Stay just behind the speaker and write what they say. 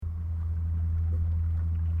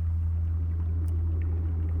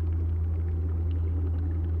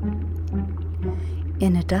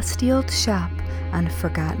In a dusty old shop on a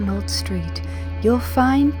forgotten old street, you'll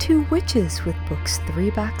find two witches with books 3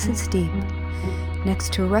 boxes deep.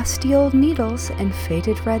 Next to rusty old needles and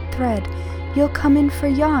faded red thread, you'll come in for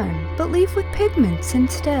yarn, but leave with pigments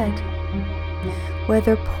instead.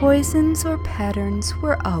 Whether poisons or patterns,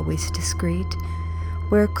 we're always discreet,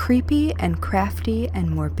 where creepy and crafty and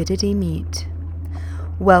morbidity meet.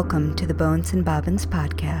 Welcome to the Bones and Bobbins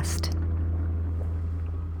podcast.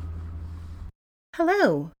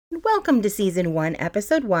 Hello, and welcome to Season 1,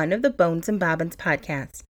 Episode 1 of the Bones and Bobbins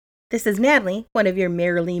podcast. This is Natalie, one of your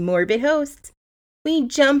merrily morbid hosts. We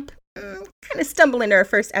kind of stumble into our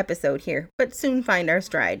first episode here, but soon find our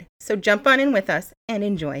stride. So jump on in with us and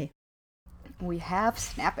enjoy. We have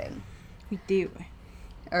snapping. We do.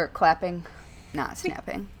 Or clapping, not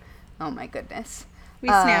snapping. Oh my goodness. We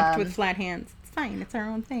snapped with flat hands. It's fine, it's our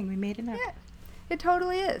own thing. We made it up. Yeah, it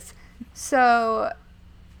totally is. So,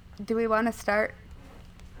 do we want to start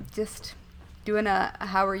just doing a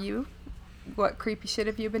how are you? What creepy shit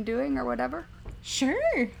have you been doing or whatever?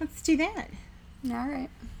 Sure, let's do that. All right.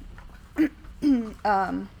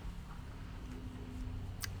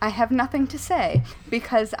 I have nothing to say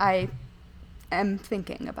because I am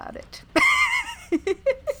thinking about it.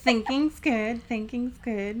 Thinking's good.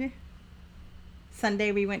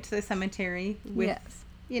 Sunday we went to the cemetery with,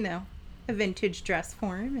 a vintage dress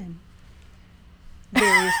form and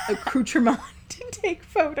various accoutrement to take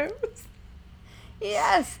photos.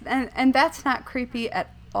 Yes, and that's not creepy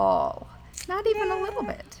at all. Not even a little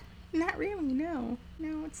bit. Not really, no.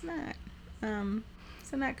 No, it's not.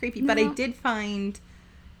 So not creepy. No. But I did find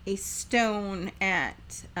a stone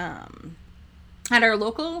at our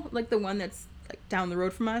local, like the one that's like down the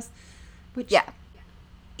road from us. Which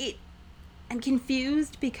I'm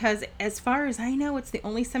confused because as far as I know, it's the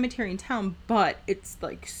only cemetery in town, but it's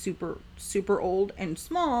like super, super old and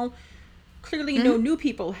small. Clearly no new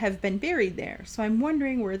people have been buried there. So I'm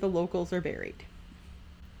wondering where the locals are buried.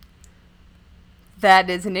 That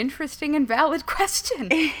is an interesting and valid question.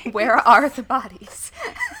 Where are the bodies?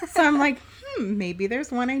 So I'm like, maybe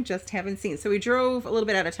there's one I just haven't seen. So we drove a little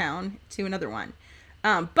bit out of town to another one.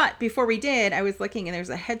 But before we did, I was looking and there's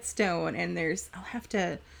a headstone and I'll have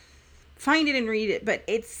to find it and read it. But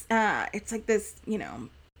it's like this,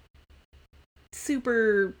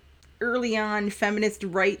 super early on feminist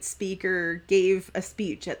rights speaker gave a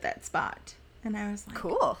speech at that spot. And I was like,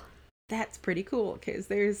 cool. That's pretty cool because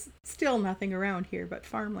there's still nothing around here but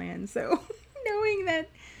farmland. So knowing that,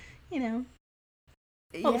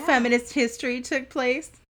 feminist history took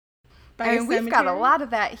place. We've got a lot of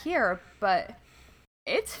that here, but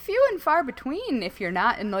it's few and far between if you're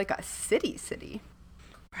not in like a city.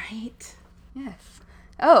 Right. Yes.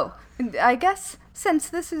 Oh, I guess since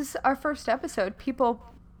this is our first episode, people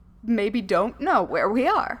maybe don't know where we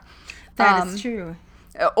are. That is true.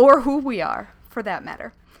 Or who we are, for that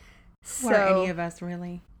matter. Or any of us,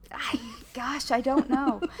 really. I don't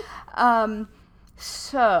know.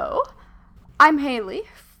 So, I'm Haley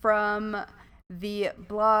from the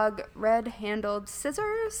blog Red Handled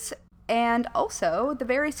Scissors and also the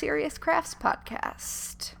Very Serious Crafts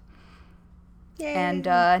podcast. Yay. And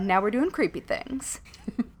now we're doing creepy things.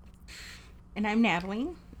 And I'm Natalie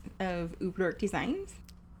of Uberdark Designs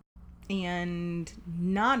and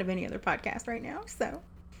not of any other podcast right now. So,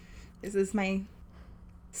 this is my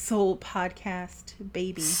soul podcast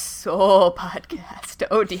baby. Soul podcast.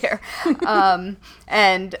 Oh dear.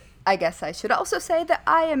 And I guess I should also say that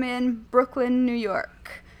I am in Brooklyn, New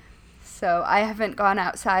York. So I haven't gone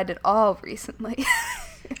outside at all recently.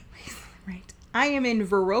 Right. I am in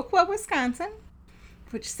Viroqua, Wisconsin,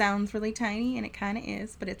 which sounds really tiny, and it kind of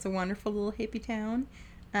is, but it's a wonderful little hippie town,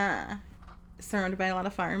 surrounded by a lot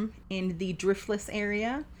of farm in the Driftless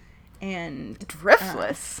area. And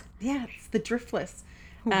Driftless? Yeah, it's the Driftless.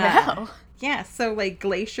 Wow. Yeah, so like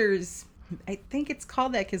glaciers, I think it's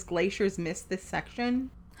called that because glaciers miss this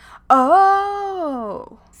section.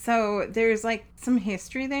 Oh. So there's like some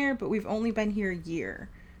history there, but we've only been here a year.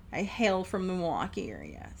 I hail from the Milwaukee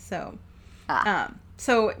area. So,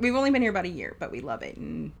 so we've only been here about a year, but we love it.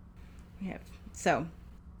 And we have,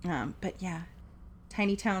 but yeah,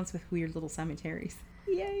 tiny towns with weird little cemeteries.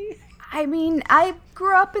 Yay. I mean, I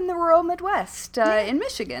grew up in the rural Midwest, in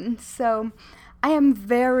Michigan, so I am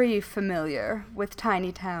very familiar with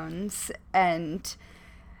tiny towns and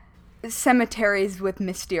cemeteries with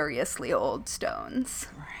mysteriously old stones.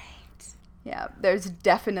 Right. Yeah, there's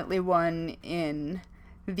definitely one in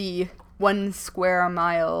the 1 square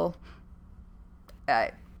mile,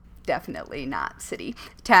 definitely not city,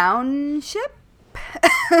 township?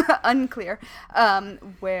 Unclear,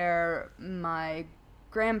 where my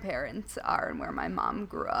grandparents are and where my mom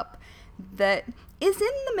grew up. that is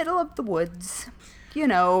in the middle of the woods, you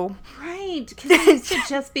know. Right, because they used to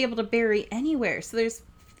just be able to bury anywhere. So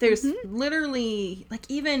there's literally, like,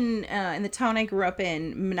 even in the town I grew up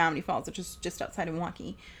in, Menominee Falls, which is just outside of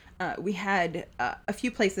Milwaukee, we had a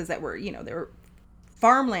few places that were, they were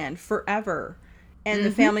farmland forever. And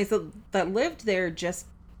the families that lived there just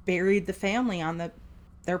buried the family on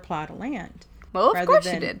their plot of land. Well, of course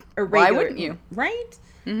you did. Why wouldn't you? Right?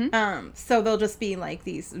 Mm-hmm. So they'll just be like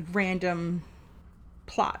these random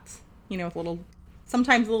plots, with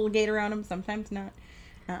sometimes a little gate around them, sometimes not.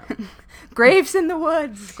 Graves in the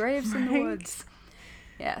woods. Graves in the woods.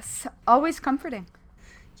 Yes. Always comforting.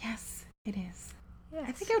 Yes, it is. Yes.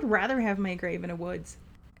 I think I would rather have my grave in a woods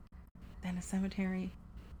than a cemetery.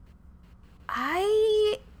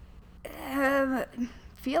 I am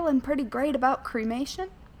feeling pretty great about cremation.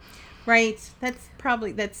 Right. I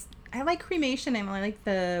like cremation, and I like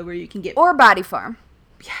where you can get... Or body farm.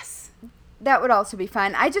 Yes. That would also be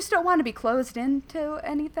fine. I just don't want to be closed into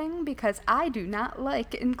anything because I do not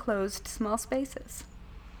like enclosed small spaces.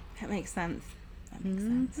 That makes sense.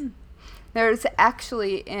 There's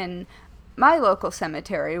actually in my local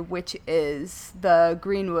cemetery, which is the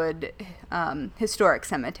Greenwood Historic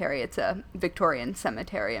Cemetery. It's a Victorian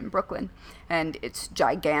cemetery in Brooklyn, and it's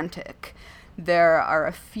gigantic. There are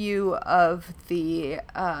a few of the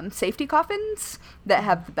safety coffins that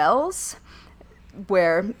have the bells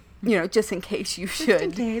where, just in case you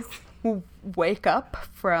should wake up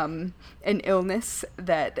from an illness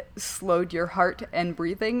that slowed your heart and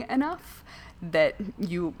breathing enough that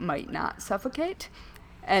you might not suffocate.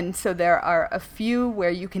 And so there are a few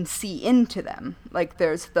where you can see into them. Like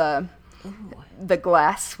there's the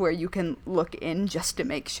glass where you can look in just to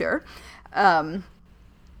make sure. And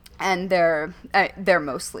they're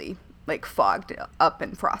mostly like fogged up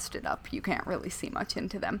and frosted up. You can't really see much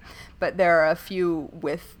into them. But there are a few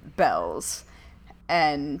with bells.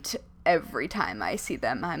 And every time I see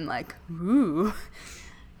them, I'm like, ooh.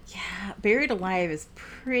 Yeah, buried alive is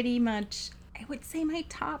pretty much... I would say my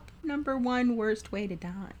top number one worst way to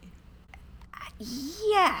die.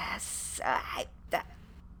 Yes.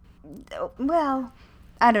 Well,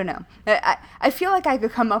 I don't know. I feel like I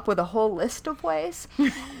could come up with a whole list of ways.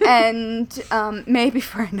 And maybe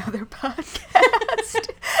for another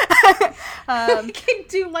podcast. We could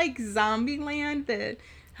do like Zombieland,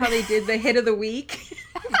 how they did the hit of the week.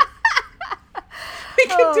 We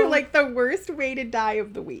could do like the worst way to die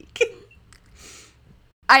of the week.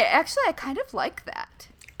 I kind of like that.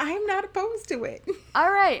 I'm not opposed to it.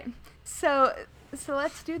 All right. So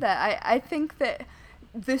let's do that. I think that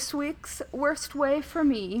this week's worst way for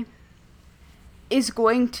me is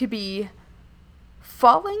going to be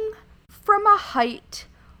falling from a height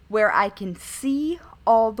where I can see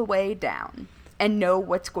all the way down and know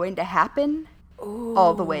what's going to happen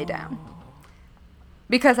all the way down.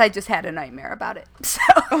 Because I just had a nightmare about it. So.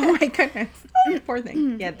 Oh my goodness. Poor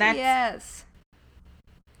thing. Yeah, Yes.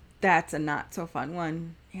 That's a not so fun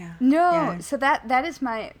one. Yeah. No. Yeah. So that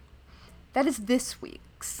is this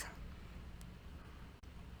week's.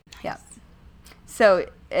 Nice. Yeah. So,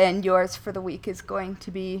 and yours for the week is going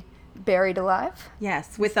to be buried alive?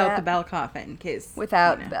 Yes, without the bell coffin.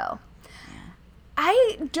 Without the bell. Yeah.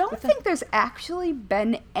 I don't think there's actually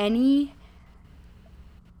been any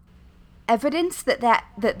evidence that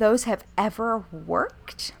those have ever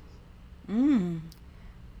worked. I'll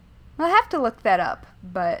have to look that up,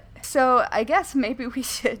 but so I guess maybe we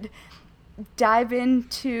should dive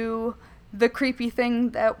into the creepy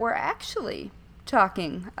thing that we're actually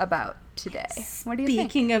talking about today. What do you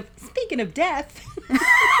think? Speaking of death.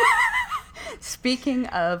 Speaking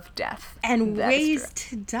of death. And ways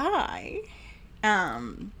to die.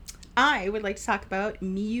 I would like to talk about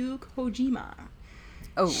Miyu Kojima.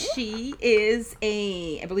 Oh. She is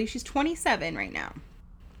I believe she's 27 right now.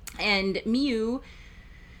 And Miyu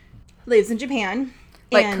lives in Japan.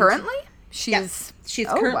 Like currently? She's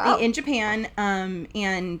currently in Japan.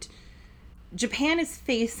 And Japan is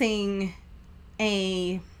facing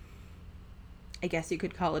I guess you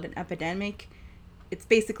could call it an epidemic. It's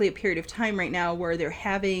basically a period of time right now where they're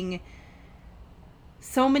having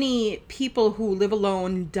so many people who live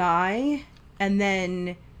alone die and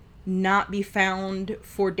then not be found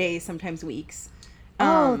for days, sometimes weeks.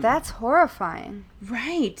 Oh, that's horrifying.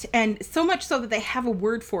 Right. And so much so that they have a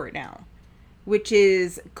word for it now, which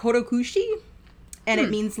is kodokushi, and it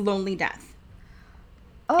means lonely death.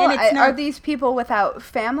 Oh, and are these people without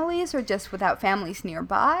families or just without families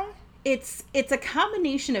nearby? It's a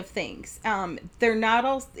combination of things. They're not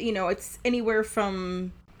all, it's anywhere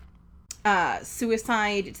from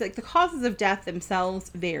suicide. It's like the causes of death themselves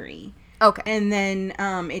vary. Okay. And then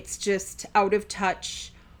it's just out of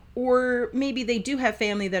touch, or maybe they do have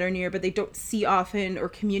family that are near, but they don't see often or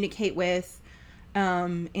communicate with,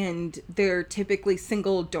 and they're typically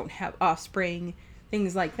single, don't have offspring,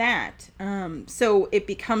 things like that. So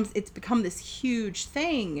it's become this huge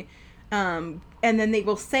thing. And then they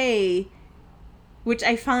will say, which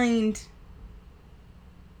I find,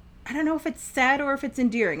 I don't know if it's sad or if it's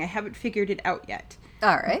endearing. I haven't figured it out yet.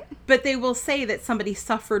 All right. But they will say that somebody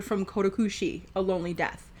suffered from kotokushi, a lonely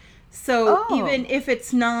death. So even if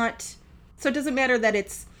it's not, so it doesn't matter that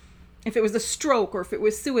it's, if it was a stroke or if it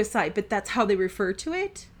was suicide, but that's how they refer to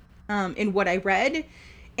it, in what I read.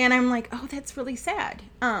 And I'm like, oh, that's really sad.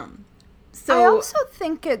 So I also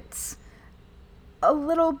think it's a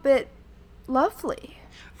little bit lovely.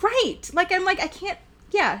 Right. Like, I'm like, I can't,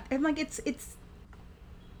 yeah. I'm like, it's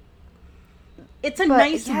a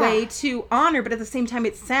nice way to honor, but at the same time,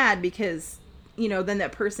 it's sad because, you know, then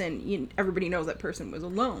that person, everybody knows that person was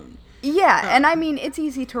alone. Yeah, and I mean, it's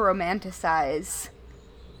easy to romanticize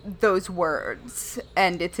those words,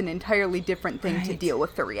 and it's an entirely different thing to deal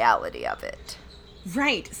with the reality of it.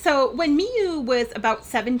 Right. So when Miyu was about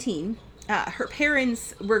 17, her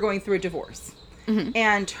parents were going through a divorce. Mm-hmm.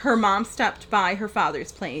 And her mom stopped by her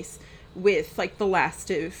father's place with, like, the last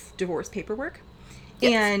of divorce paperwork.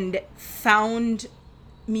 Yes. And found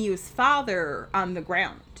Miyu's father on the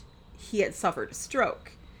ground. He had suffered a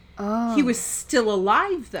stroke. Oh. He was still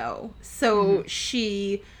alive, though. So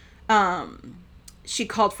she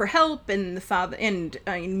called for help, and the father and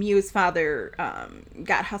Miyu's father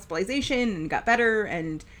got hospitalization and got better,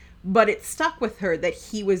 but it stuck with her that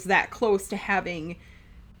he was that close to having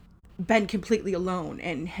been completely alone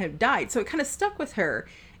and had died. So it kind of stuck with her,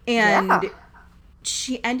 and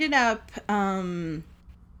she ended up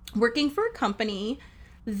working for a company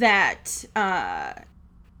that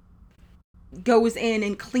goes in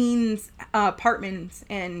and cleans apartments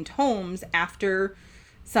and homes after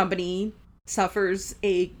somebody suffers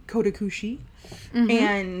a kotokushi. Mm-hmm.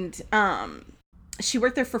 And she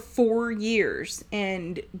worked there for 4 years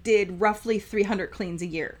and did roughly 300 cleans a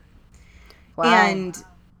year. Wow. And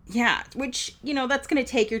yeah, which, you know, that's going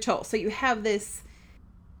to take your toll. So you have this,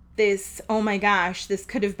 oh my gosh, this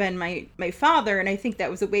could have been my father. And I think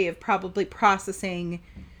that was a way of probably processing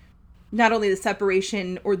not only the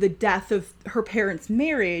separation or the death of her parents'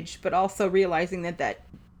 marriage, but also realizing that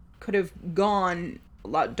could have gone a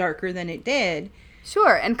lot darker than it did.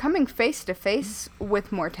 Sure, and coming face to face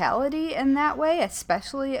with mortality in that way,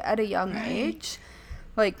 especially at a young age,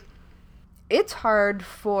 like, it's hard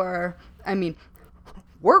for, I mean,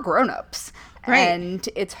 we're grown-ups, and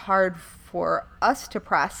it's hard for us to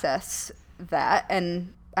process that,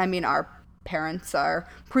 and, I mean, our parents are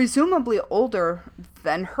presumably older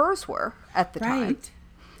than hers were at the time.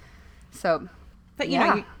 So, but you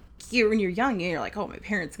know, when you're young, you're like, oh, my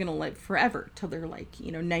parents are going to live forever till they're like,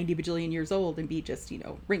 90 bajillion years old and be just,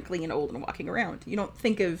 wrinkly and old and walking around. You don't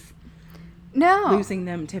think of losing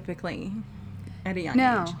them typically at a young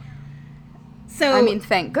age. So, I mean,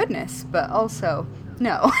 thank goodness, but also,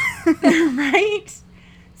 no. Right?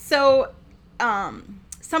 So,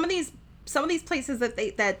 some of these places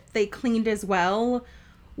that they cleaned as well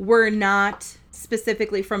were not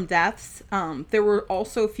specifically from deaths. There were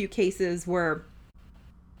also a few cases where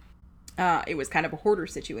it was kind of a hoarder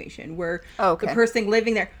situation where the person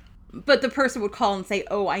living there, but the person would call and say,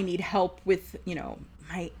 oh, I need help with,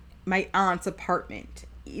 my aunt's apartment,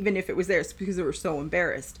 even if it was theirs, because they were so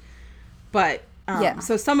embarrassed. But,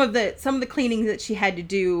 so some of the cleaning that she had to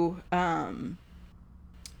do,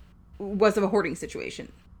 was of a hoarding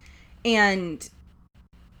situation. And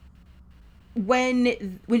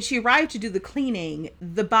when she arrived to do the cleaning,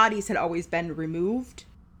 the bodies had always been removed.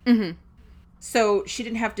 Mm-hmm. So she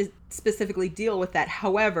didn't have to specifically deal with that.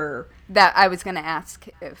 However, that I was going to ask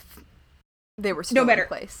if they were still in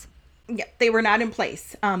place. Yeah, they were not in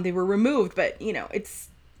place. They were removed, but it's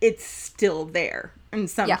still there in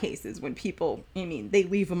some cases when people, they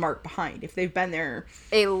leave a mark behind if they've been there.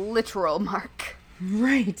 A literal mark.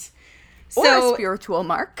 Right. Or a spiritual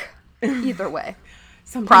mark. Either way.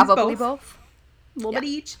 Probably both. A little bit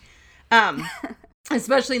each.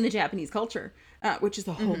 Especially in the Japanese culture, which is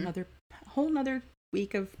a whole nother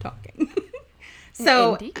week of talking.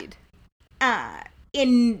 So, indeed.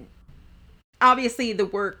 Obviously the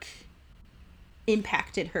work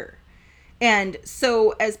impacted her. And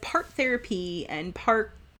so as part therapy and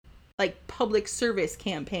part like public service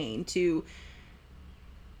campaign to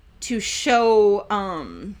show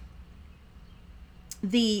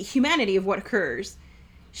the humanity of what occurs,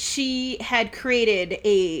 she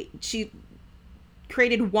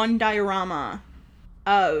created one diorama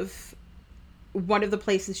of one of the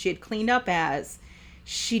places she had cleaned up as.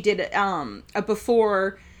 She did a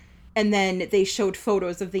before And then they showed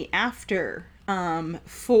photos of the after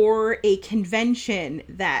for a convention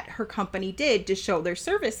that her company did to show their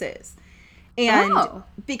services. And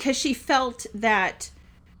because she felt that,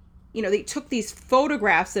 you know, they took these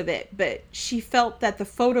photographs of it, but she felt that the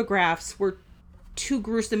photographs were too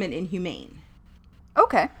gruesome and inhumane.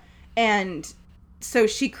 Okay. And so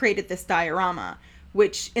she created this diorama,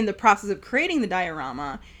 which in the process of creating the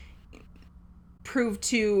diorama proved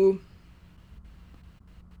to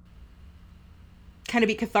kind of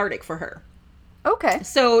be cathartic for her. Okay.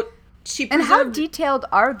 So she preserved... And how detailed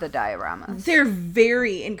are the dioramas? They're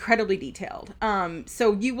very incredibly detailed.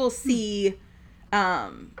 So you will see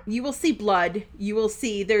blood. You will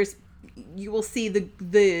see the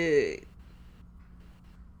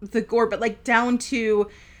gore, but like down to,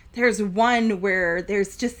 there's one where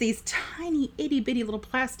there's just these tiny itty bitty little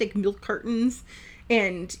plastic milk cartons,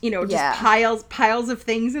 and you know, just piles of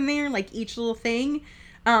things in there, like each little thing.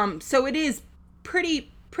 So it is pretty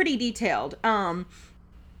detailed.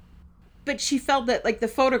 But she felt that like the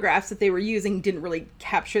photographs that they were using didn't really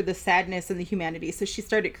capture the sadness and the humanity. So she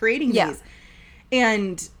started creating these,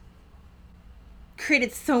 and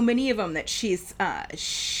created so many of them that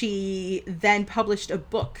she then published a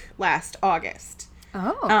book last August.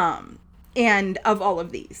 And of all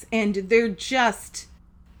of these, and they're just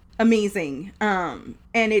amazing. And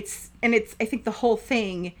it's I think the whole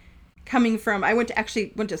thing coming from, I went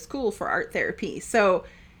to school for art therapy, so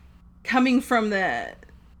coming from the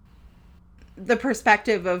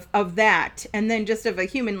perspective of that, and then just of a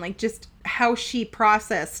human, like just how she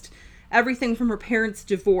processed everything from her parents'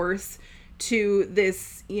 divorce to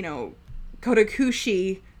this, you know,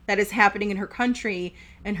 kodokushi that is happening in her country,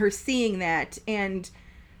 and her seeing that, and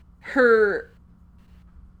her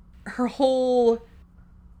whole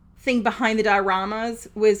thing behind the dioramas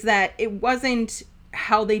was that it wasn't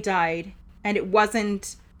how they died, and it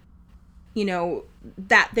wasn't, you know,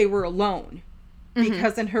 that they were alone.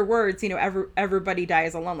 Because in her words, you know, everybody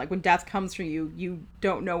dies alone. Like when death comes for you, you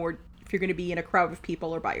don't know if you're going to be in a crowd of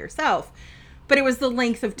people or by yourself. But it was the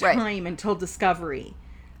length of time until discovery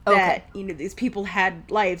that, you know, these people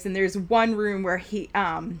had lives. And there's one room where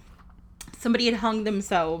somebody had hung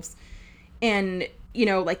themselves, and, you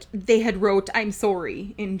know, like they had wrote "I'm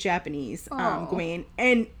sorry" in Japanese, Gwen,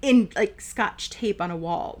 and in like Scotch tape on a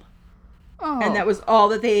wall. And that was all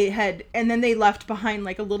that they had. And then they left behind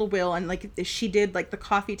like a little will, and like she did like the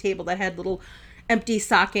coffee table that had little empty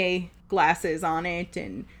sake glasses on it,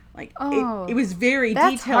 and like it was very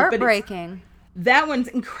detailed. That's heartbreaking. But that one's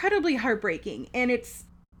incredibly heartbreaking, and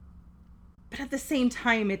but at the same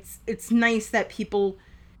time, it's nice that people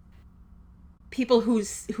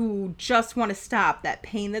who just want to stop that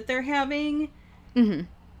pain that they're having,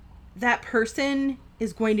 that person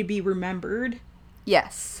is going to be remembered.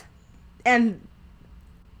 Yes. And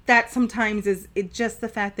that sometimes is just the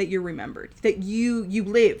fact that you're remembered, that you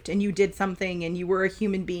lived and you did something and you were a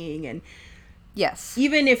human being. And yes,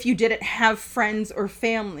 even if you didn't have friends or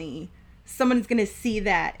family, someone's going to see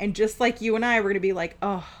that. And just like you and I, we're going to be like,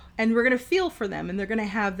 oh, and we're going to feel for them, and they're going to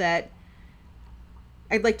have that.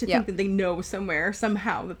 I'd like to think that they know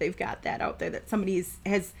somehow that they've got that out there, that somebody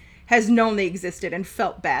has known they existed and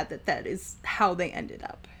felt bad that is how they ended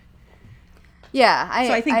up. Yeah,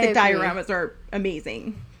 I think the dioramas are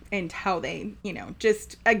amazing, and how they, you know,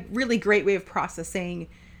 just a really great way of processing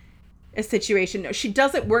a situation. She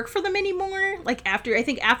doesn't work for them anymore. Like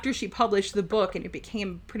after she published the book and it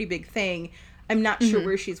became a pretty big thing, I'm not sure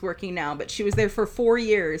where she's working now, but she was there for 4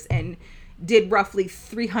 years and did roughly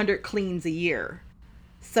 300 cleans a year.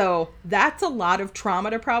 So that's a lot of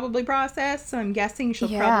trauma to probably process. So I'm guessing she'll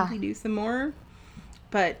probably do some more.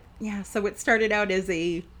 But yeah, so it started out as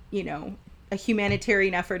a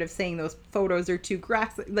humanitarian effort of saying those photos are too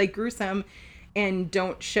gruesome and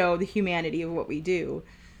don't show the humanity of what we do,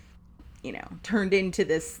 you know, turned into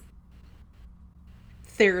this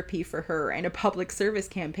therapy for her and a public service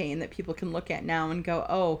campaign that people can look at now and go,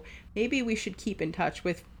 oh, maybe we should keep in touch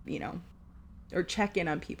with, you know, or check in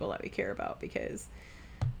on people that we care about, because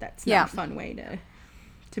that's not a fun way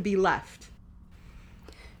to be left.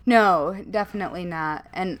 No, definitely not.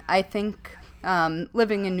 And I think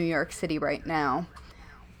living in New York City right now,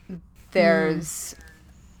 there's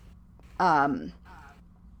a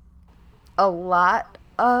lot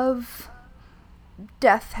of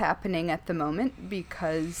death happening at the moment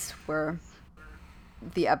because we're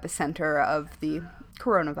the epicenter of the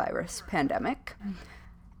coronavirus pandemic.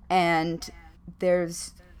 And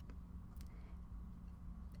those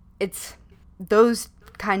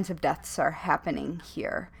kinds of deaths are happening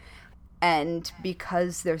here. And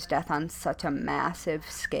because there's death on such a massive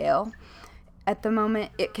scale at the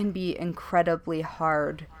moment, it can be incredibly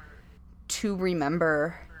hard to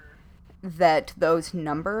remember that those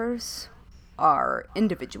numbers are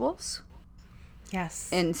individuals. Yes.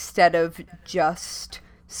 Instead of just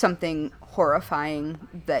something horrifying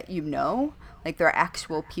that you know. Like, they're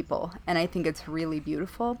actual people. And I think it's really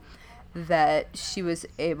beautiful that she was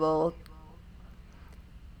able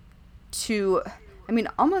to, I mean,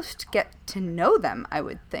 almost get to know them, I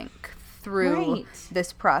would think, through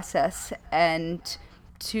this process, and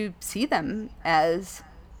to see them as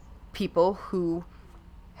people who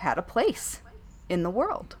had a place in the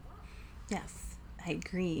world. Yes, I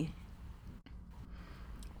agree.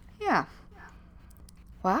 Yeah.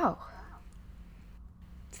 Wow.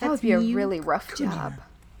 That would be a really rough job.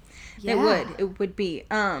 Yeah. It would be.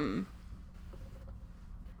 And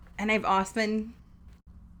I've often,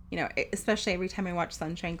 especially every time I watch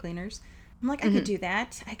Sunshine Cleaners, I'm like, I could do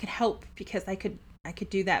that. I could help, because I could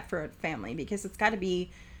do that for a family, because it's got to be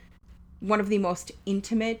one of the most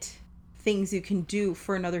intimate things you can do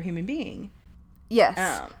for another human being.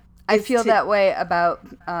 Yes. I feel that way about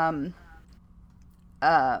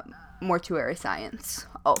mortuary science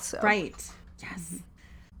also. Right. Yes.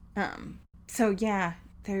 So yeah,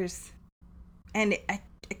 and I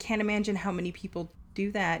can't imagine how many people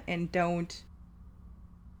do that and don't.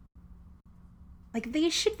 Like, they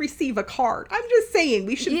should receive a card. I'm just saying,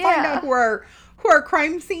 we should find out who our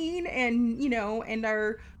crime scene and, and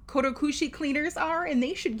our Kotokushi cleaners are, and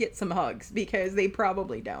they should get some hugs, because they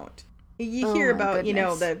probably don't. You hear about,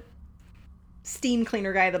 the steam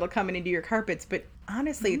cleaner guy that'll come in and do your carpets, but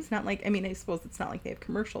honestly, it's not like, I suppose it's not like they have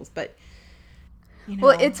commercials, but,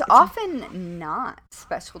 well, it's often not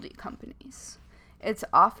specialty companies. It's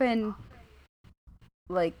often,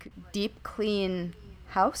 like, deep clean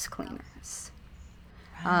house cleaners.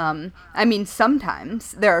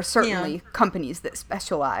 Sometimes there are certainly companies that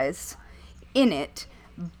specialize in it,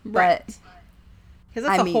 but because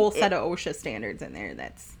that's a whole set of OSHA standards in there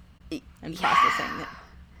that's processing it.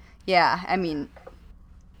 Yeah,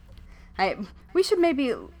 we should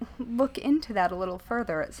maybe look into that a little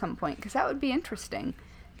further at some point, because that would be interesting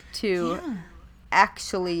to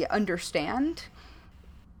actually understand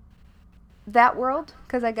that world,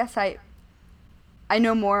 because I guess I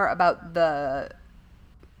know more about the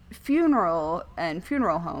funeral and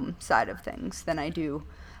funeral home side of things than I do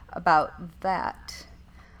about that.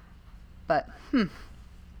 But,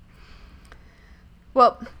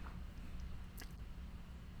 well,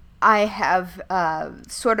 I have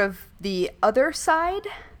sort of the other side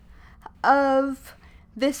of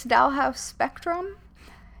this dollhouse spectrum.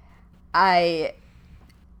 I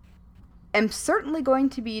am certainly going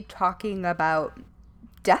to be talking about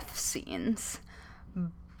death scenes,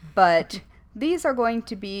 but these are going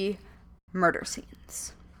to be murder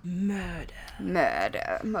scenes.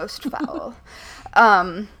 Murder, most foul.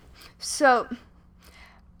 So,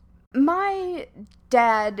 my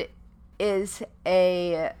dad was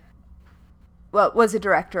a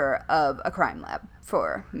director of a crime lab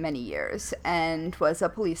for many years, and was a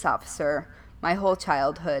police officer my whole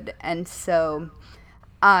childhood, and so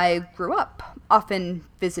I grew up often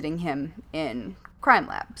visiting him in crime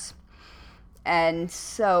labs. And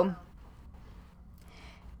so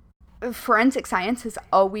forensic science has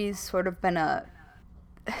always sort of been a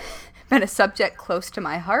subject close to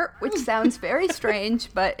my heart, which sounds very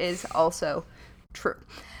strange, but is also true.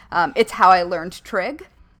 It's how I learned trig,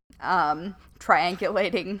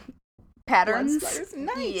 triangulating patterns.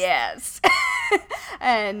 Nice. Yes.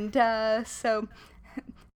 And so,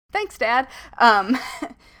 thanks, Dad.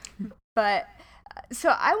 But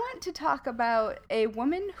so I want to talk about a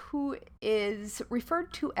woman who is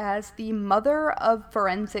referred to as the mother of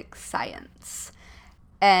forensic science.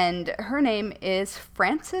 And her name is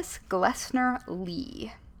Frances Glessner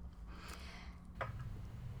Lee.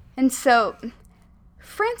 And so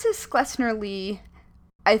Frances Glessner Lee,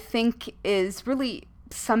 I think, is really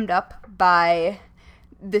summed up by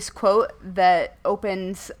this quote that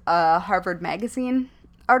opens a Harvard Magazine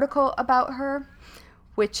article about her,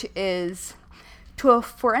 which is, "To a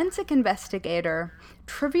forensic investigator,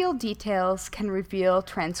 trivial details can reveal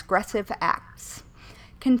transgressive acts.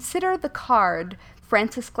 Consider the card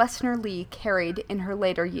Frances Glessner Lee carried in her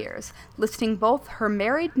later years, listing both her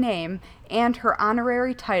married name and her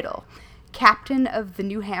honorary title, Captain of the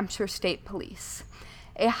New Hampshire State Police.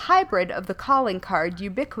 A hybrid of the calling card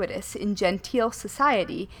ubiquitous in genteel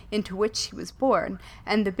society into which she was born,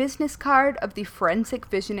 and the business card of the forensic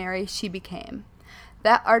visionary she became.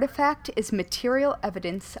 That artifact is material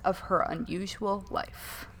evidence of her unusual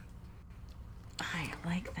life." I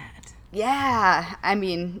like that. Yeah,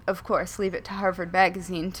 of course, leave it to Harvard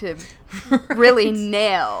Magazine to really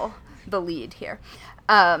nail the lead here.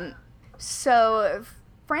 So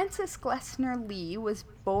Frances Glessner Lee was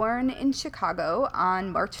born in Chicago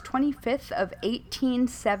on March 25th of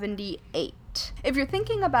 1878. If you're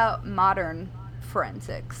thinking about modern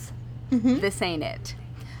forensics, this ain't it.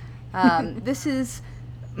 This is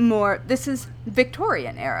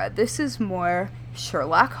Victorian era. This is more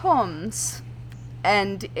Sherlock Holmes.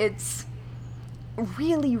 And it's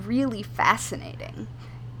really, really fascinating.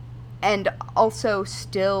 And also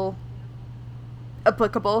still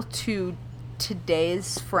applicable to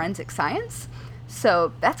today's forensic science.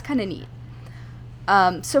 So that's kind of neat.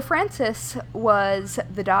 So Frances was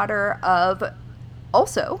the daughter of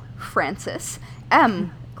also Frances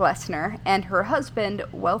M. Glessner and her husband,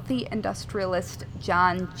 wealthy industrialist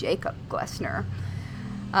John Jacob Glessner.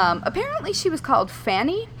 Apparently she was called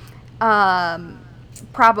Fanny,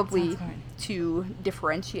 probably to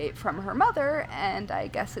differentiate from her mother, and I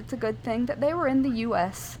guess it's a good thing that they were in the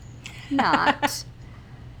U.S., not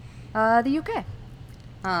the U.K.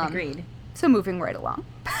 Agreed. So moving right along.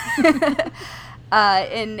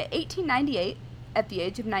 In 1898, at the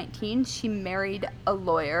age of 19, she married a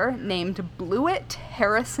lawyer named Blewett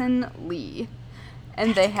Harrison Lee,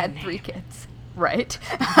 and they had 3 kids. Right.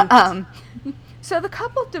 So the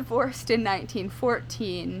couple divorced in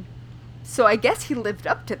 1914, so I guess he lived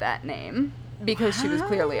up to that name, because she was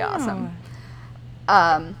clearly awesome.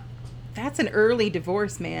 That's an early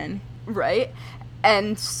divorce, man. Right.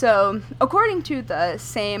 And so, according to the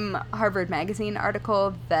same Harvard Magazine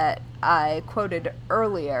article that I quoted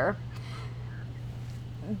earlier,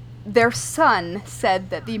 their son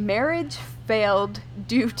said that the marriage failed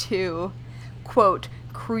due to, quote,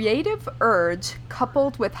 creative urge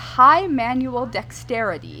coupled with high manual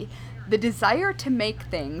dexterity, the desire to make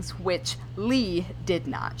things which Lee did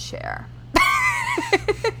not share.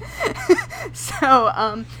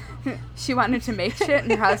 So, she wanted to make shit,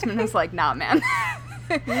 and her husband was like, nah, man.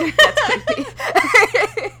 That's creepy.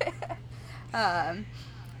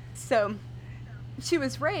 So, she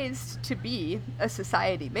was raised to be a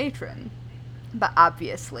society matron, but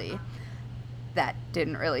obviously that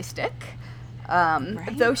didn't really stick.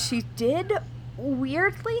 Right. Though she did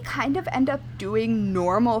weirdly kind of end up doing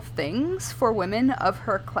normal things for women of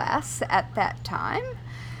her class at that time.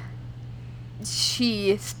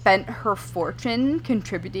 She spent her fortune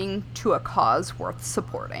contributing to a cause worth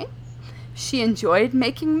supporting. She enjoyed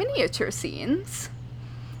making miniature scenes.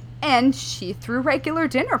 And she threw regular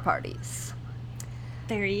dinner parties.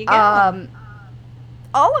 There you go.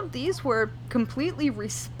 All of these were completely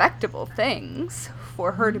respectable things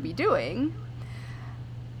for her to be doing.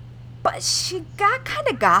 But she got kind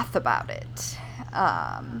of goth about it,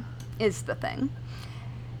 is the thing.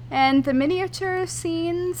 And the miniature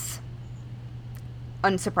scenes,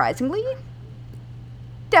 unsurprisingly,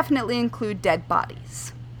 definitely include dead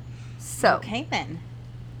bodies. So, okay, then.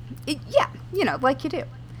 Yeah, like you do.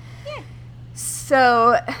 Yeah.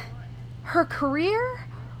 So, her career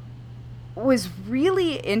was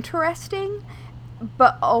really interesting,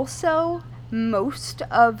 but also most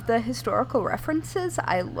of the historical references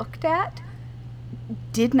I looked at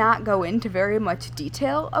did not go into very much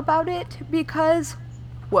detail about it because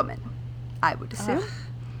woman, I would assume.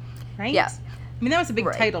 Right? Yeah. I mean, that was a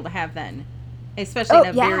big title to have then, especially in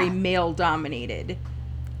a very male-dominated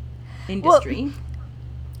industry.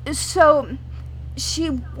 Well, so, she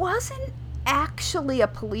wasn't actually a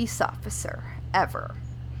police officer, ever,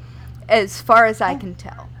 as far as I can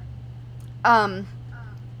tell.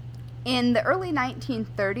 In the early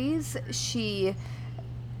 1930s, she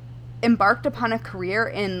embarked upon a career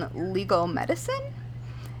in legal medicine,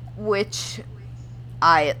 which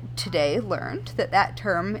I today learned that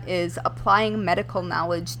term is applying medical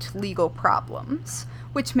knowledge to legal problems,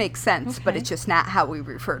 which makes sense, but it's just not how we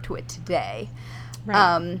refer to it today.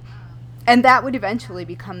 Right. And that would eventually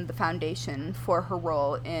become the foundation for her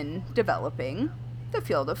role in developing the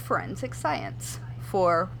field of forensic science,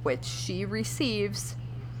 for which she receives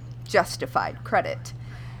justified credit.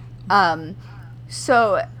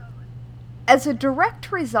 So, as a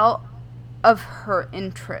direct result of her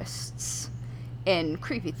interests in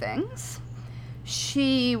creepy things,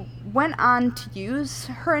 she went on to use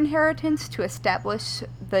her inheritance to establish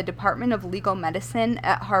the Department of Legal Medicine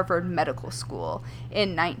at Harvard Medical School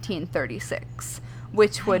in 1936,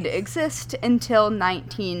 which would exist until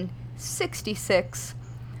 1966,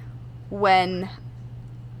 when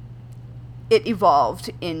it evolved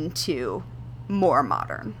into more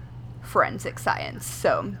modern forensic science.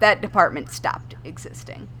 So that department stopped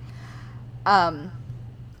existing.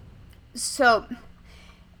 So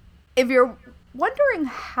if you're wondering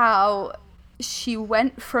how she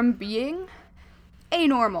went from being a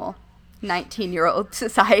normal 19-year-old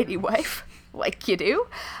society wife, like you do,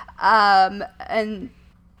 and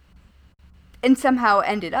and somehow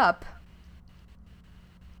ended up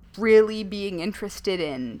really being interested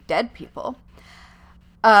in dead people.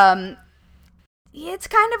 It's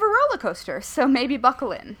kind of a roller coaster, so maybe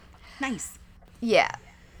buckle in. Nice. Yeah.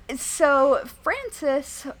 So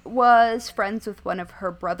Frances was friends with one of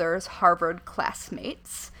her brother's Harvard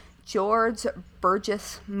classmates, George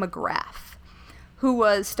Burgess McGrath, who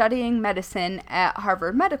was studying medicine at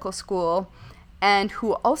Harvard Medical School and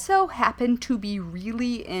who also happened to be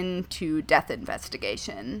really into death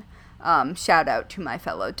investigation. Shout out to my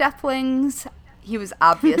fellow deathlings. He was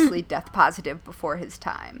obviously death positive before his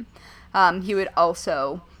time. He would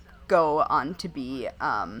also go on to be,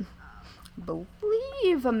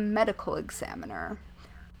 believe, a medical examiner.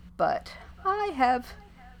 But I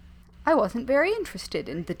wasn't very interested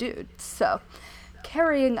in the dude. So,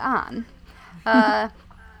 carrying on.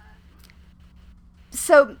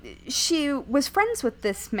 So, she was friends with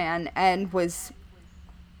this man and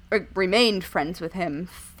remained friends with him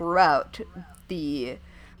throughout the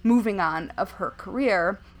moving on of her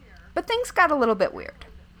career. But things got a little bit weird.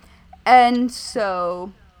 And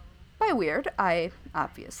so, by weird, I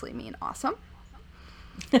obviously mean awesome.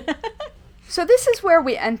 So this is where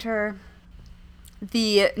we enter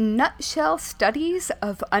the nutshell studies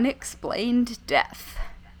of unexplained death.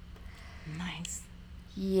 Nice.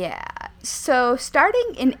 Yeah. So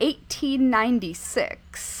starting in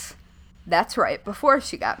 1896, that's right, before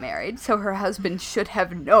she got married, so her husband should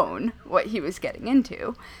have known what he was getting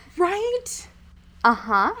into. Right?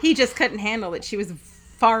 Uh-huh. He just couldn't handle it. She was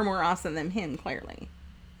far more awesome than him, clearly.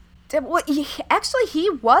 Well, he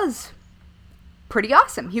was pretty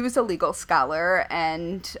awesome. He was a legal scholar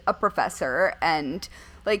and a professor, and,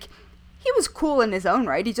 like, he was cool in his own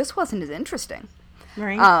right. He just wasn't as interesting.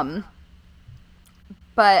 Right.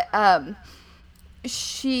 But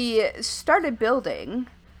she started building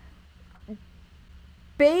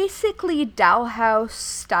basically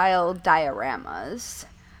dollhouse-style dioramas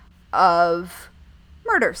of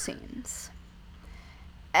murder scenes.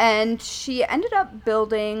 And she ended up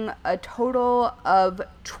building a total of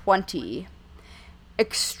 20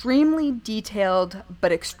 extremely detailed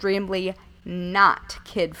but extremely not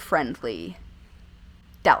kid-friendly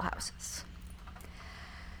dollhouses.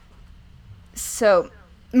 So,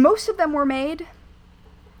 most of them were made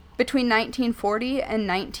between 1940 and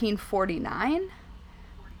 1949,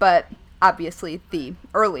 but obviously the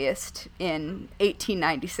earliest in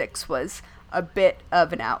 1896 was a bit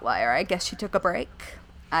of an outlier. I guess she took a break.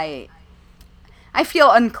 I feel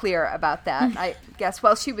unclear about that. I guess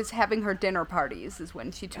while she was having her dinner parties is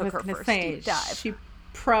when she took her first deep dive. She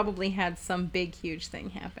probably had some big, huge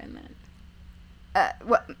thing happen then.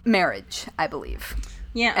 Marriage, I believe.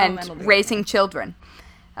 Yeah, and raising children.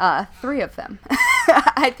 3 of them.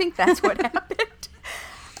 I think that's what happened.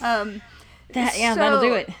 That'll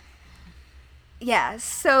do it. Yeah,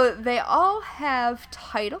 so they all have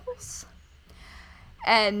titles.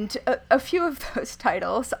 And a few of those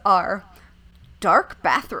titles are Dark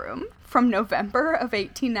Bathroom from November of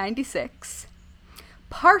 1896,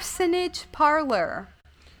 Parsonage Parlor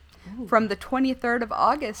from the 23rd of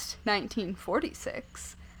August,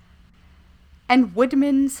 1946, and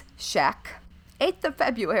Woodman's Shack, 8th of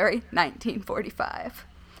February, 1945.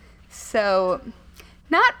 So,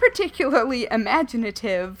 not particularly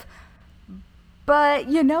imaginative, but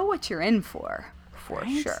you know what you're in for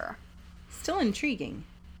Right? sure. Still intriguing.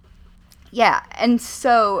 Yeah, and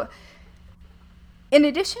so in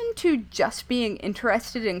addition to just being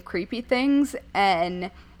interested in creepy things and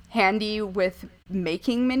handy with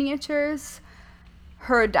making miniatures,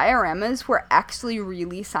 her dioramas were actually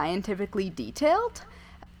really scientifically detailed,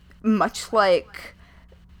 much like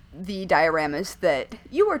the dioramas that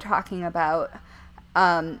you were talking about.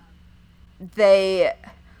 They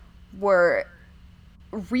were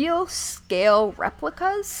real scale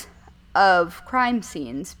replicas of crime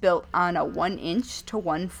scenes built on a 1-inch to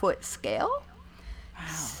 1-foot scale. Wow.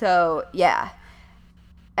 So, yeah.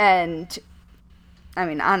 And, I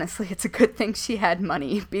mean, honestly, it's a good thing she had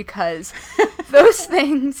money because those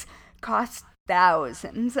things cost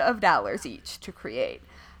thousands of dollars each to create.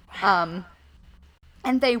 And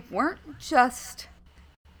they weren't just,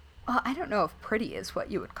 well, I don't know if pretty is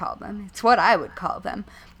what you would call them. It's what I would call them.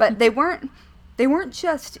 But they weren't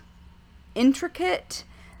just intricate.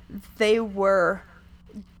 They were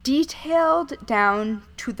detailed down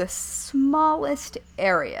to the smallest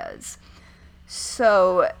areas.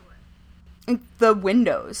 So the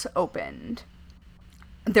windows opened.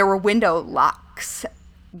 There were window locks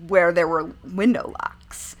where there were window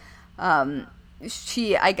locks.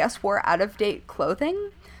 She, I guess, wore out-of-date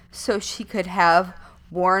clothing so she could have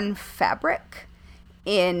worn fabric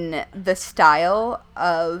in the style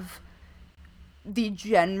of the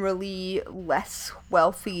generally less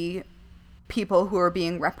wealthy people who are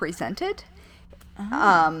being represented.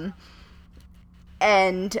 Oh.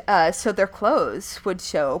 And so their clothes would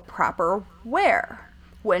show proper wear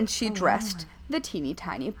when she dressed the teeny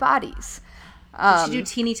tiny bodies. Did she do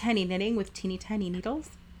teeny tiny knitting with teeny tiny needles?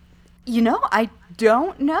 I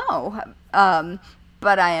don't know.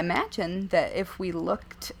 But I imagine that if we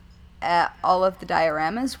looked at all of the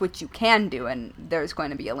dioramas, which you can do, and there's going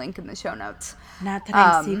to be a link in the show notes. Not that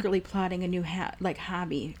I'm secretly plotting a new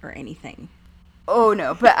hobby or anything. Oh,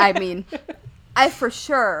 no. But I mean, I for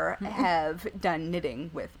sure have done knitting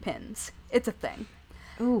with pins. It's a thing.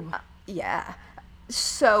 Ooh. Yeah.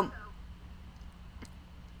 So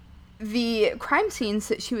the crime scenes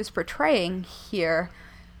that she was portraying here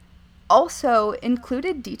also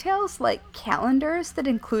included details like calendars that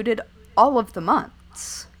included all of the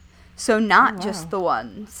months. So not just the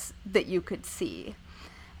ones that you could see.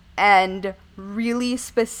 And really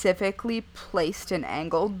specifically placed and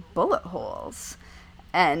angled bullet holes.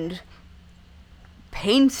 And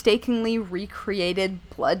painstakingly recreated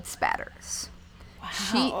blood spatters.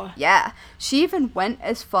 Wow. She even went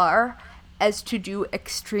as far as to do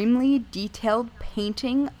extremely detailed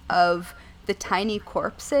painting of the tiny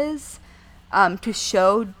corpses to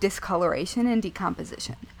show discoloration and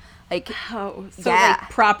decomposition. Like, like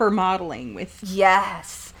proper modeling with.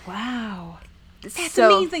 Yes. Wow. That's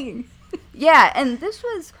amazing. Yeah, and this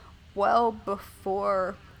was well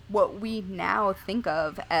before what we now think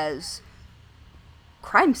of as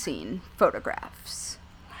crime scene photographs.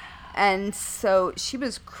 And so she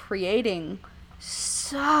was creating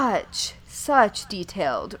such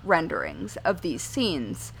detailed renderings of these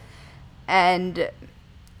scenes. And,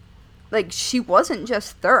 like, she wasn't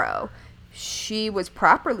just thorough. She was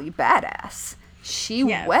properly badass. She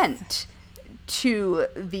went to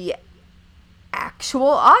the actual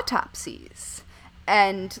autopsies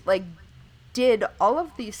and, like, did all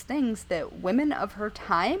of these things that women of her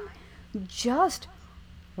time just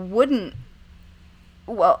often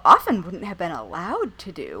wouldn't have been allowed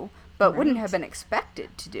to do, but wouldn't have been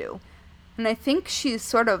expected to do. And I think she's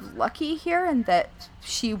sort of lucky here in that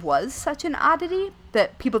she was such an oddity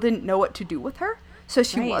that people didn't know what to do with her. So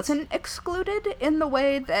she wasn't excluded in the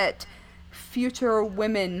way that future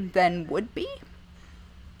women then would be.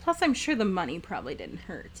 Plus, I'm sure the money probably didn't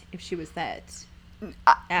hurt if she was that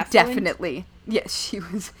affluent. Definitely. Yes, she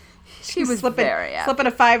was. She was very affluent.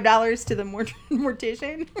 Slipping a $5 to the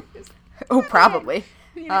mortician. Oh, probably.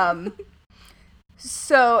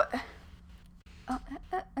 So,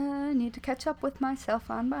 I need to catch up with myself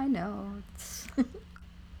on my notes.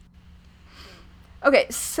 Okay,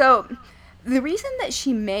 so the reason that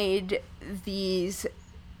she made these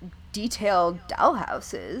detailed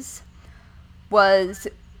dollhouses was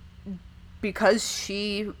because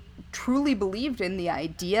she truly believed in the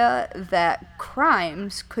idea that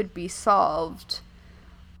crimes could be solved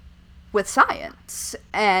with science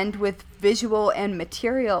and with visual and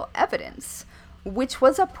material evidence, which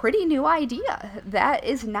was a pretty new idea. That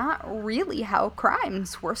is not really how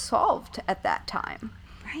crimes were solved at that time.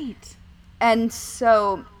 Right. And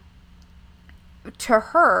so, to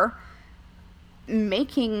her,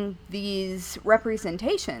 making these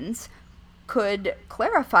representations could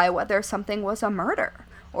clarify whether something was a murder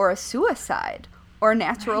or a suicide or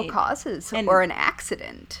natural causes or an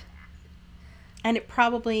accident. And it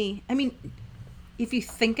probably, I mean, if you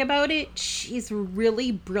think about it, she's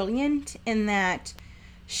really brilliant in that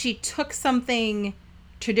she took something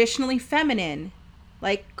traditionally feminine,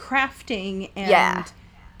 like crafting and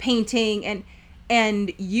painting,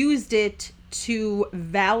 and used it to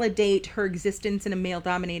validate her existence in a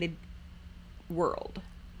male-dominated world.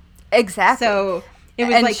 Exactly. So it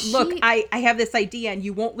was look, I have this idea and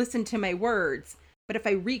you won't listen to my words, but if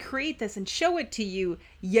I recreate this and show it to you,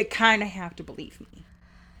 you kind of have to believe me.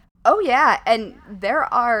 Oh, yeah, and there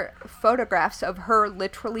are photographs of her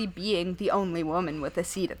literally being the only woman with a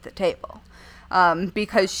seat at the table,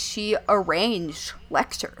 because she arranged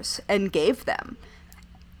lectures and gave them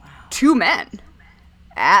to men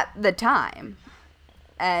at the time.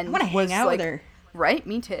 And I want to hang out with her. Right,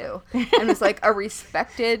 me too. And was like a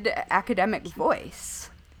respected academic voice.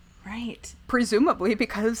 Right. Presumably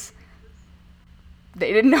because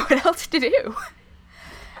they didn't know what else to do.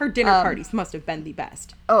 Her dinner parties must have been the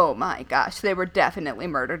best. Oh my gosh, they were definitely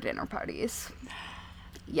murder dinner parties.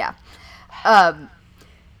 Yeah.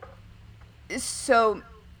 So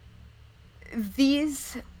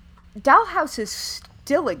these dollhouses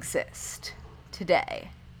still exist today.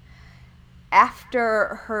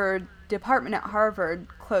 After her department at Harvard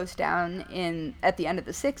closed down at the end of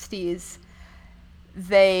the 60s,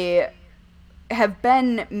 they have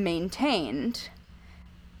been maintained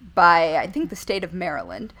by, I think, the state of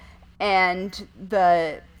Maryland, and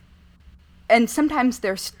sometimes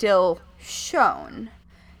they're still shown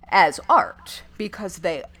as art because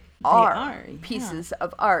they are pieces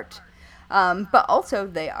of art. But also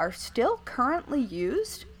they are still currently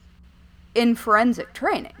used in forensic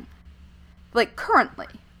training. Like, currently.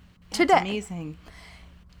 Today. That's amazing.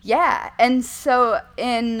 Yeah, and so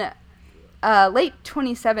in late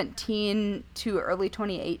 2017 to early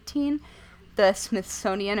 2018, the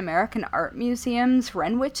Smithsonian American Art Museum's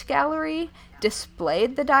Renwich Gallery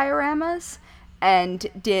displayed the dioramas and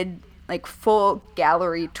did like full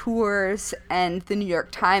gallery tours, and the New York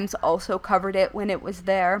Times also covered it when it was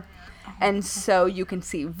there. And so you can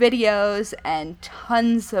see videos and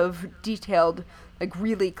tons of detailed, like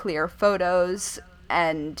really clear photos,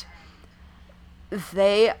 and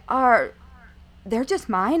they're just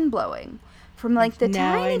mind-blowing. From like the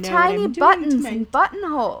tiny buttons and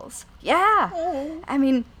buttonholes. Yeah. Oh. I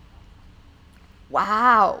mean,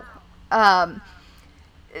 wow.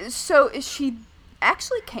 So she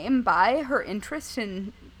actually came by her interest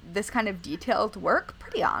in this kind of detailed work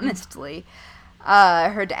pretty honestly.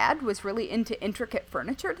 Her dad was really into intricate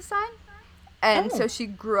furniture design, and so she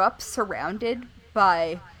grew up surrounded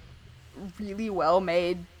by really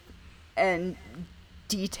well-made and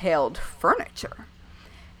detailed furniture.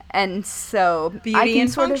 And so beauty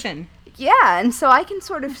and function. And so I can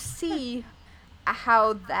sort of see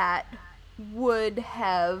how that would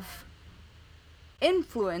have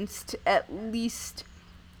influenced at least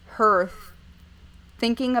her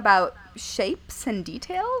thinking about shapes and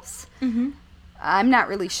details. Mm-hmm. I'm not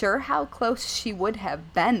really sure how close she would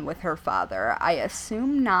have been with her father. I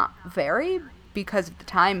assume not very, because of the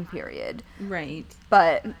time period. Right.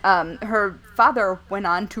 But her father went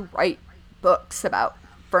on to write books about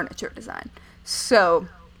furniture design. So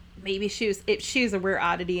maybe if she was a rare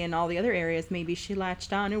oddity in all the other areas, maybe she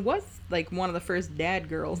latched on and was like one of the first dad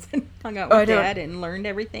girls and hung out with dad and learned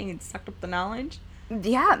everything and sucked up the knowledge.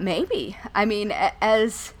 Yeah, maybe. I mean,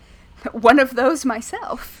 as one of those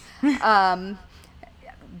myself, I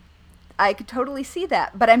could totally see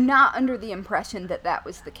that, but I'm not under the impression that that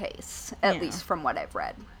was the case, at least from what I've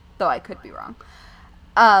read, though I could be wrong.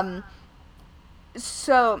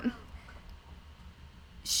 So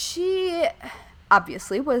she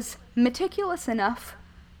obviously was meticulous enough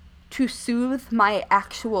to soothe my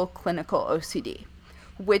actual clinical OCD,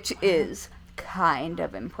 which is kind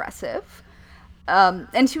of impressive.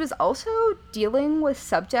 And she was also dealing with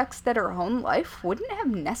subjects that her own life wouldn't have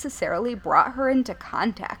necessarily brought her into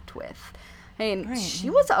contact with. I mean, she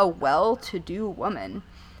was a well-to-do woman,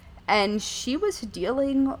 and she was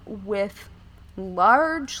dealing with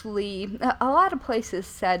largely, a lot of places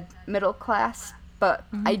said middle class, but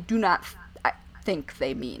I do not think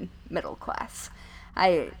they mean middle class.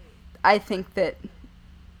 I think that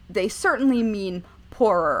they certainly mean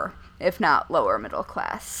poorer, if not lower middle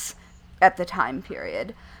class, at the time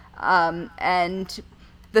period. And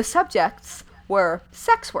the subjects were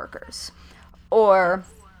sex workers or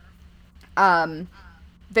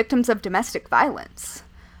victims of domestic violence.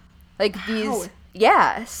 Like these,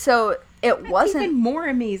 so it wasn't... even more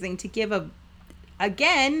amazing to give a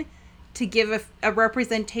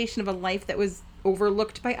representation of a life that was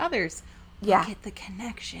overlooked by others. Look at the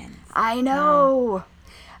connections. I know.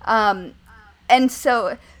 And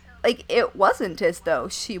so, like, it wasn't as though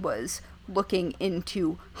she was looking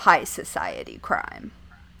into high society crime.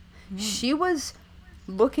 She was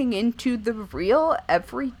looking into the real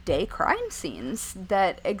everyday crime scenes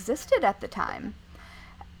that existed at the time.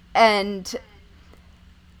 And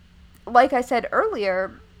like I said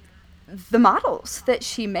earlier, the models that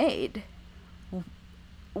she made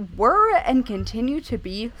were and continue to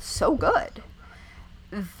be so good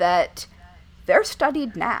that they're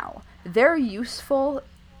studied now. They're useful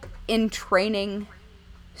in training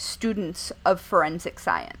students of forensic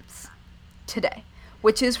science today,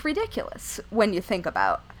 which is ridiculous when you think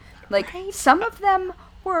about, like, some of them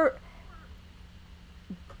were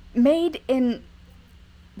made in,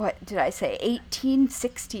 what did I say,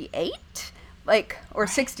 1868? Like, or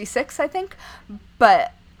 66, I think.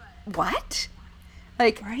 But what?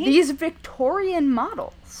 Like, these Victorian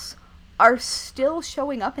models are still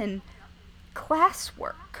showing up in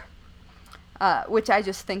classwork, which I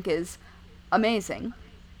just think is amazing.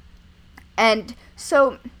 And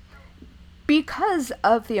so, because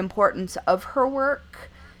of the importance of her work,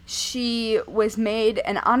 she was made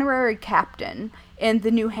an honorary captain in the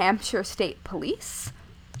New Hampshire State Police,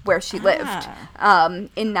 where she lived,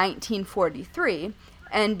 in 1943,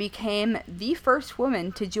 and became the first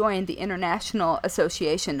woman to join the International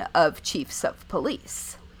Association of Chiefs of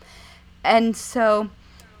Police. And so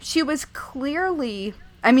she was clearly,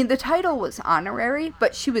 I mean, the title was honorary,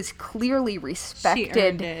 but she was clearly respected. She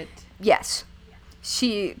earned it. Yes.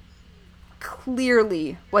 She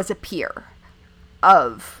clearly was a peer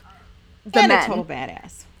of the and men. A total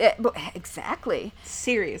badass. Exactly.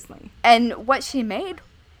 Seriously. And what she made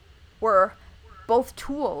were both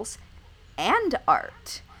tools and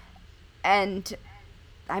art. And,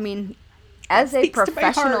 I mean, as a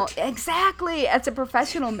professional, exactly, as a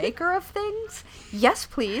professional maker of things, yes,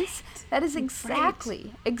 please. That is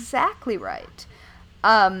exactly right.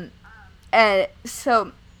 And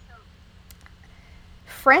so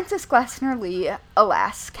Frances Glessner Lee,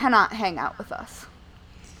 alas, cannot hang out with us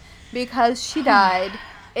because she died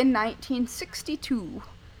in 1962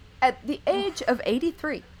 at the age of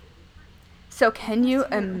 83. So can you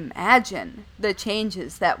imagine the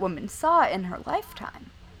changes that woman saw in her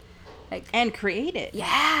lifetime? Like, and created.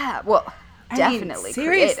 Yeah, well, definitely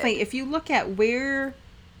seriously, created. if you look at where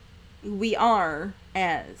we are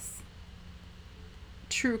as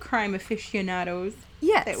true crime aficionados,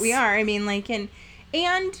 yes, that we are, I mean, like,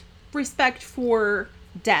 and respect for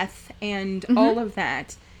death and all of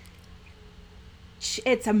that,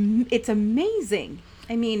 it's amazing.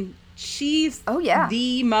 I mean, she's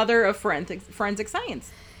the mother of forensic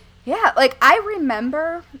science. Yeah, like, I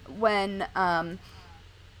remember when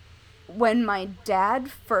my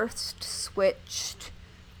dad first switched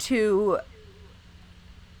to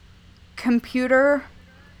computer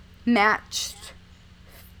matched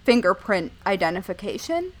fingerprint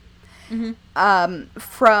identification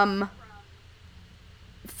from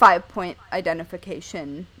 5-point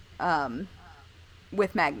identification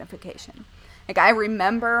with magnification. Like, I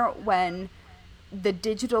remember when the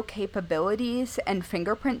digital capabilities and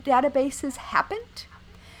fingerprint databases happened,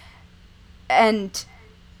 and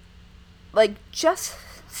like, just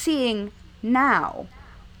seeing now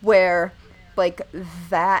where like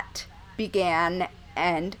that began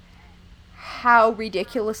and how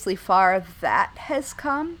ridiculously far that has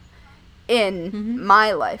come in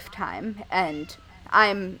my lifetime, and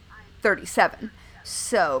I'm 37,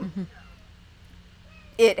 so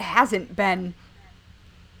it hasn't been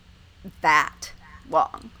that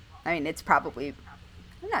long. I mean, it's probably,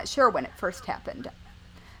 I'm not sure when it first happened.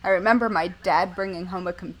 I remember my dad bringing home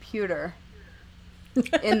a computer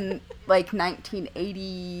in like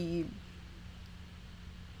 1980.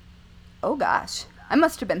 Oh gosh, I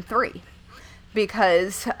must have been 3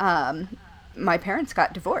 because my parents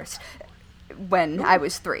got divorced when I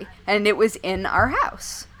was 3, and it was in our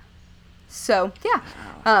house. So yeah,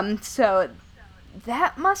 so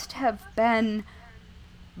that must have been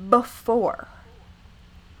before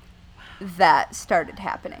that started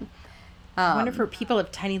happening. I wonder if people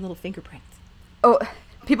have tiny little fingerprints. Oh,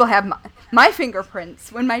 people have my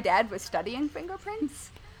fingerprints when my dad was studying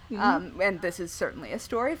fingerprints. And this is certainly a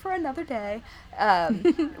story for another day.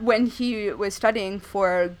 When he was studying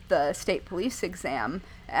for the state police exam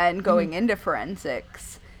and going into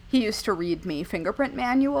forensics, he used to read me fingerprint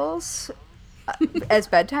manuals as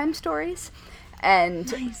bedtime stories.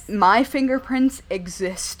 And my fingerprints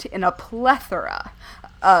exist in a plethora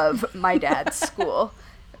of my dad's school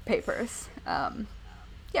papers.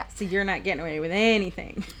 Yeah. So you're not getting away with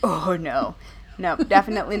anything. Oh, no. No,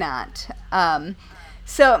 definitely not.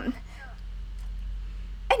 So,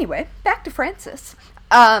 anyway, back to Frances.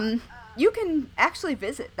 You can actually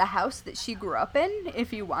visit the house that she grew up in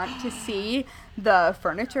if you want to see the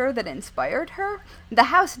furniture that inspired her. The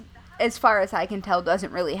house, as far as I can tell,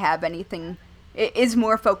 doesn't really have anything. It is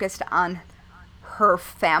more focused on her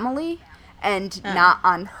family and not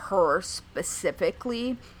on her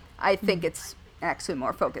specifically. I think it's actually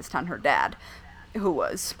more focused on her dad, who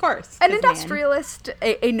was, of course, an industrialist,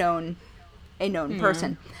 a known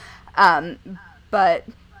person. But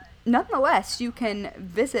nonetheless, you can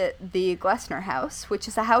visit the Glessner House, which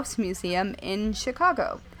is a house museum in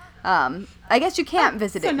Chicago. I guess you can't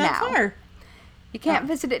visit it now. Far. You can't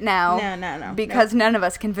visit it now. No. Because none of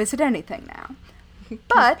us can visit anything now.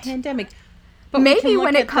 But pandemic. But maybe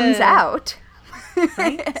when it comes out,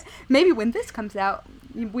 right? Maybe when this comes out,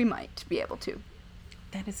 we might be able to.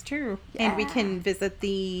 That is true. Yeah. And we can visit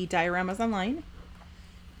the dioramas online.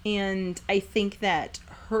 And I think that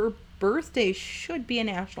her birthday should be a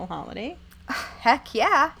national holiday. Heck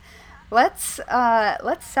yeah. Let's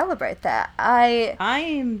celebrate that.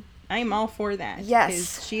 I'm all for that. Yes.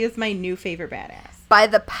 Because she is my new favorite badass. By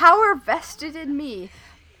the power vested in me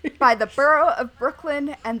by the Borough of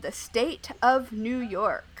Brooklyn and the State of New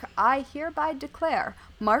York, I hereby declare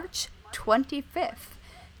March 25th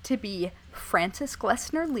to be Frances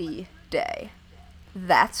Glessner Lee Day.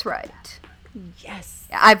 That's right. Yes.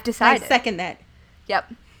 I've decided. I second that.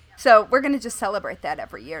 Yep. So we're going to just celebrate that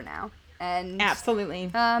every year now. And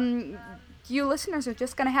absolutely. You listeners are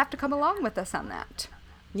just going to have to come along with us on that.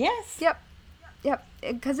 Yes. Yep.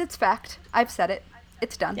 Because it's fact. I've said it.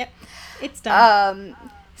 It's done. Yep. It's done.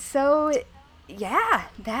 So, yeah,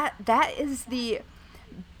 that is the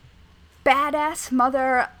badass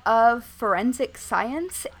mother of forensic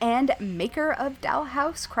science and maker of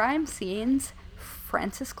dollhouse crime scenes,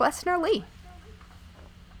 Frances Glessner Lee.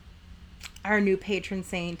 Our new patron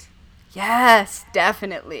saint. Yes,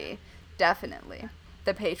 definitely.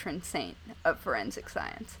 The patron saint of forensic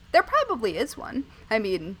science. There probably is one. I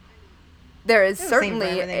mean, there is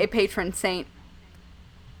certainly a patron saint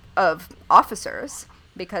of officers,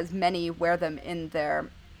 because many wear them in the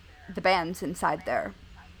bands inside their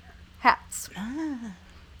hats.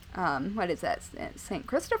 What is that? St.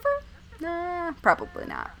 Christopher? Nah, probably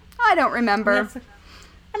not. I don't remember.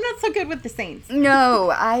 I'm not so good with the saints. No,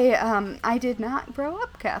 I did not grow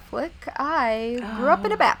up Catholic. I grew up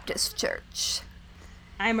in a Baptist church.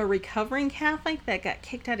 I'm a recovering Catholic that got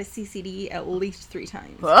kicked out of CCD at least 3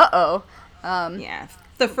 times. Uh-oh. Yeah.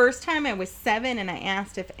 The first time I was 7 and I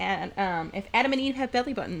asked if Adam and Eve have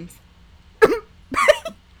belly buttons.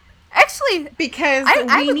 Actually, because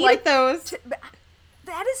we need those.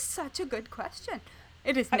 That is such a good question.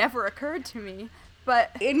 It has never occurred to me.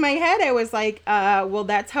 But in my head, I was like, well,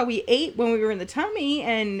 that's how we ate when we were in the tummy.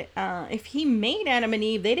 And if he made Adam and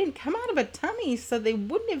Eve, they didn't come out of a tummy, so they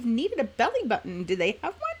wouldn't have needed a belly button. Did they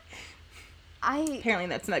have one? Apparently,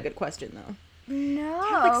 that's not a good question, though. No.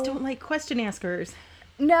 Catholics don't like question askers.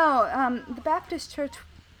 No, the Baptist church,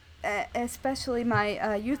 especially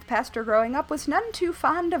my youth pastor growing up, was none too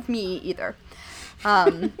fond of me either.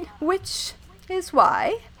 Which is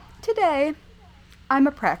why today I'm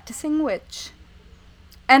a practicing witch.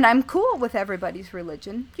 And I'm cool with everybody's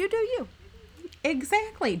religion. You do you.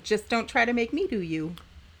 Exactly. Just don't try to make me do you.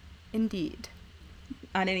 Indeed.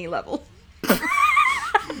 On any level. I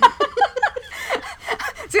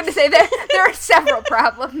was going to say there are several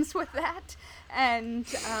problems with that. And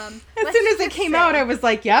as soon as it came out, I was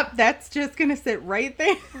like, yep, that's just going to sit right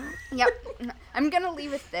there. Yep. I'm going to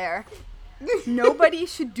leave it there. Nobody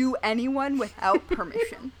should do anyone without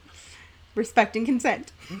permission. Respect and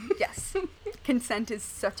consent. Yes. Consent is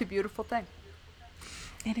such a beautiful thing.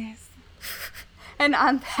 It is. And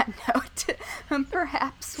on that note,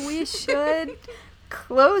 perhaps we should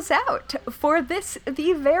close out for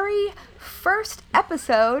the very first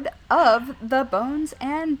episode of the Bones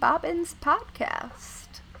and Bobbins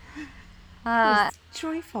podcast. It was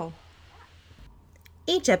joyful.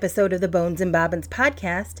 Each episode of the Bones and Bobbins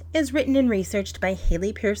podcast is written and researched by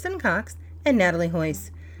Haley Pearson Cox and Natalie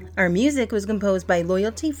Hoyce. Our music was composed by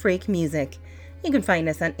Loyalty Freak Music. You can find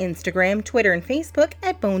us on Instagram, Twitter, and Facebook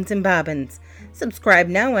at Bones and Bobbins. Subscribe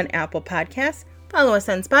now on Apple Podcasts, follow us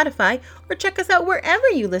on Spotify, or check us out wherever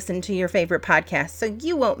you listen to your favorite podcasts so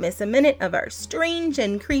you won't miss a minute of our strange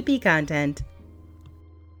and creepy content.